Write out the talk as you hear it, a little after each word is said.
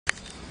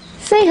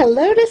Say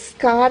hello to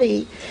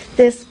Scottie.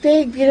 This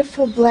big,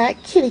 beautiful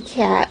black kitty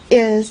cat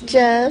is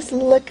just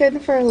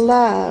looking for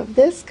love.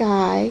 This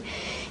guy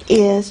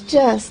is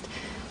just,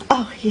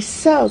 oh, he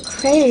so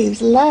craves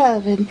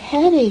love and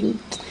petting.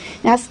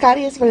 Now,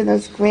 Scottie is one of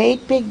those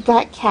great big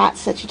black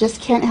cats that you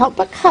just can't help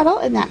but cuddle,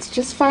 and that's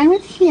just fine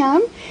with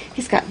him.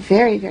 He's got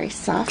very, very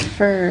soft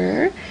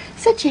fur.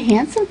 Such a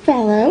handsome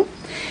fellow.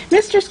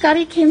 Mr.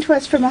 Scottie came to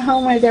us from a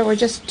home where there were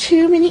just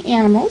too many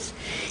animals,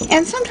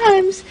 and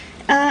sometimes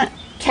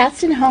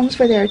cats in homes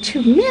where there are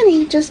too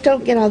many just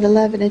don't get all the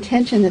love and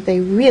attention that they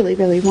really,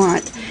 really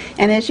want.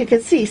 And as you can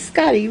see,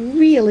 Scottie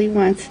really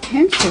wants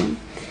attention.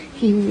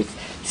 He was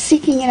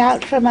seeking it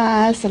out from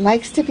us and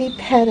likes to be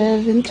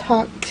petted and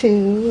talked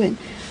to, and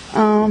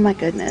oh my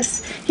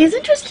goodness. He's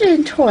interested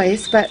in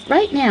toys, but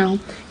right now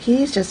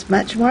he's just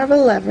much more of a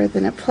lover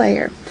than a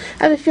player.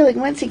 I have a feeling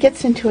once he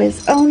gets into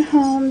his own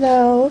home,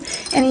 though,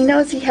 and he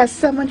knows he has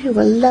someone who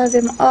will love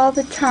him all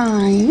the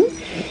time,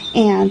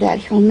 and that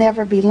he'll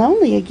never be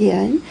lonely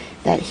again,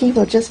 that he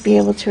will just be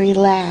able to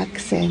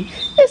relax and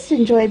just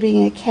enjoy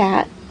being a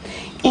cat.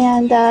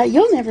 And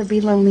you'll never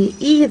be lonely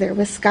either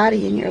with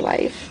Scottie in your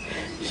life.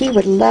 He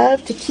would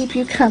love to keep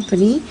you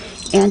company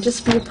and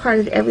just be a part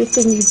of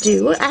everything you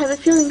do. I have a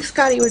feeling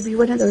Scottie would be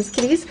one of those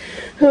kitties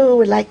who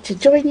would like to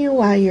join you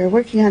while you're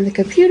working on the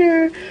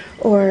computer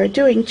or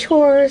doing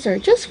chores or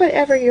just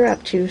whatever you're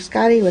up to.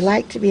 Scottie would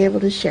like to be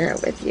able to share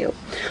it with you.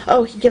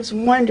 Oh, he gives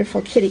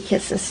wonderful kitty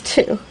kisses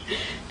too.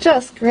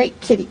 Just great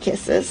kitty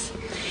kisses.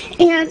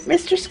 And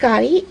Mr.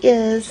 Scottie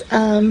is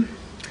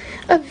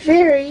a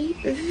very,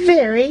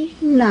 very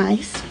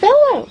nice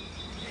fellow.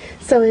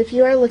 So if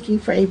you are looking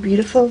for a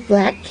beautiful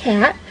black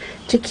cat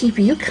to keep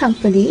you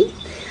company,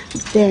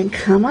 then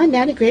come on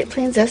down to Great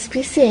Plains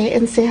SPCA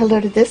and say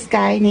hello to this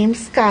guy named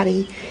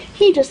Scottie.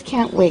 He just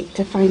can't wait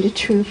to find a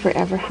true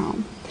forever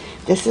home.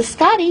 This is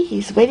Scottie.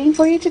 He's waiting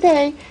for you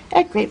today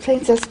at Great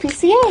Plains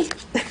SPCA.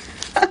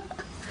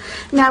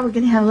 Now we're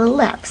going to have a little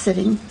lap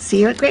sitting.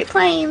 See you at Great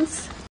Plains.